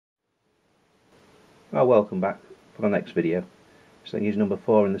Well, welcome back for the next video. This thing is number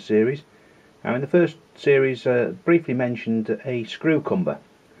 4 in the series. Now, in the first series, briefly mentioned a Screwcumber,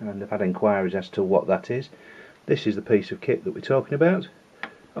 and I've had inquiries as to what that is. This is the piece of kit that we're talking about.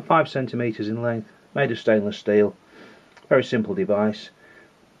 5 centimeters in length, made of stainless steel. Very simple device.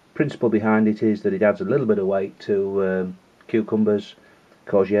 Principle behind it is that it adds a little bit of weight to cucumbers,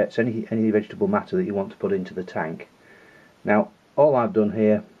 courgettes, any vegetable matter that you want to put into the tank. Now, all I've done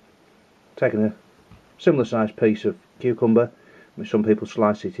here, taken a similar sized piece of cucumber, which some people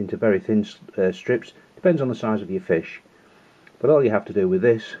slice it into very thin strips, depends on the size of your fish, but all you have to do with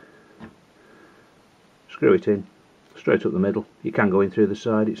this, screw it in straight up the middle. You can go in through the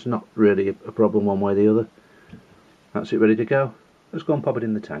side, it's not really a problem one way or the other. That's it, ready to go. Let's go and pop it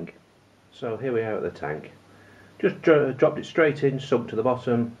in the tank. So here we are at the tank. Just dropped it straight in, sunk to the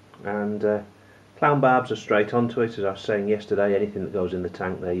bottom, and clown barbs are straight onto it. As I was saying yesterday, anything that goes in the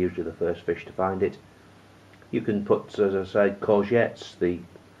tank, they're usually the first fish to find it. You can put, as I said, courgettes. The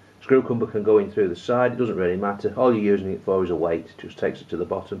Screwcumber can go in through the side, it doesn't really matter. All you're using it for is a weight, it just takes it to the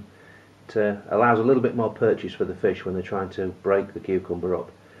bottom. It allows a little bit more purchase for the fish when they're trying to break the cucumber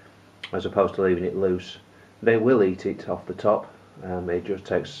up, as opposed to leaving it loose. They will eat it off the top, it just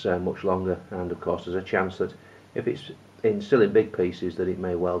takes much longer, and of course there's a chance that if it's still in big pieces that it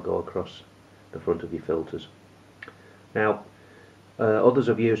may well go across the front of your filters. Now, others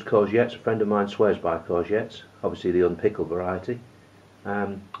have used courgettes. A friend of mine swears by courgettes, obviously the unpickled variety,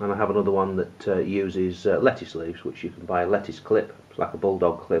 and I have another one that uses lettuce leaves, which you can buy a lettuce clip. It's like a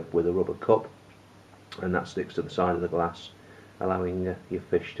bulldog clip with a rubber cup, and that sticks to the side of the glass, allowing your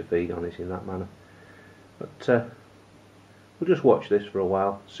fish to feed on it in that manner. But we'll just watch this for a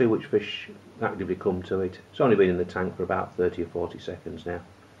while, see which fish actively come to it. It's only been in the tank for about 30 or 40 seconds now,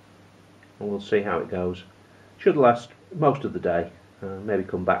 and we'll see how it goes. Should last most of the day. Maybe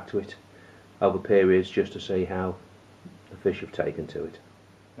come back to it over periods just to see how the fish have taken to it.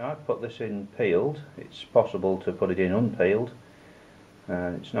 Now, I've put this in peeled. It's possible to put it in unpeeled.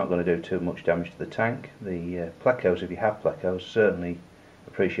 It's not going to do too much damage to the tank. The plecos, if you have plecos, certainly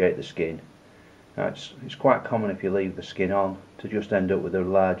appreciate the skin. Now, it's quite common if you leave the skin on to just end up with a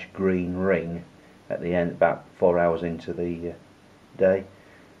large green ring at the end, about 4 hours into the day.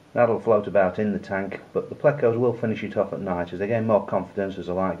 That'll float about in the tank, but the plecos will finish it off at night as they gain more confidence as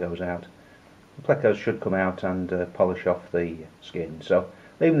the light goes out. The plecos should come out and polish off the skin, so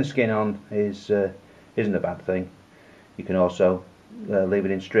leaving the skin on isn't a bad thing. You can also leave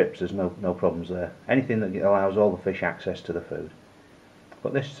it in strips, there's no problems there. Anything that allows all the fish access to the food.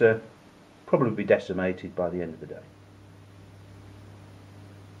 But this probably be decimated by the end of the day.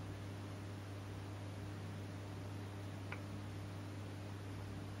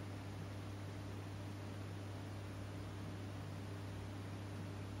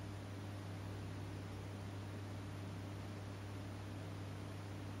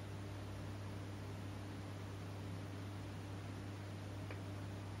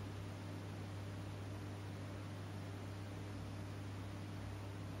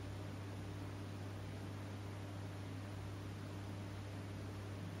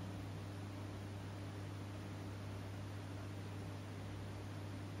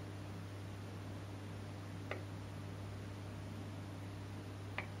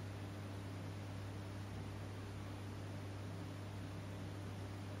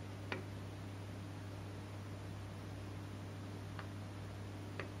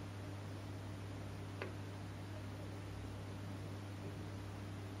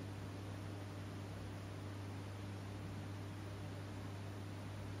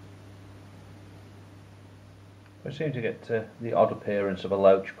 I seem to get the odd appearance of a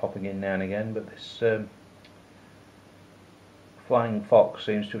loach popping in now and again, but this flying fox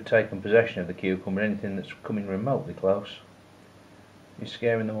seems to have taken possession of the cucumber. Anything that's coming remotely close is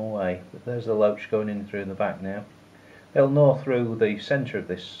scaring them away. But there's the loach going in through the back now. They'll gnaw through the centre of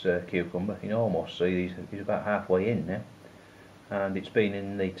this cucumber. You can almost see he's about halfway in now, and it's been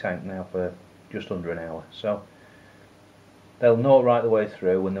in the tank now for just under an hour. So they'll gnaw right the way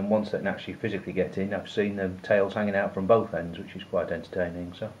through, and then once they can actually physically get in, I've seen them tails hanging out from both ends, which is quite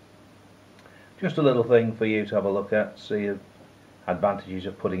entertaining. So just a little thing for you to have a look at, see the advantages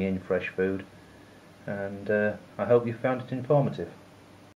of putting in fresh food, and I hope you found it informative.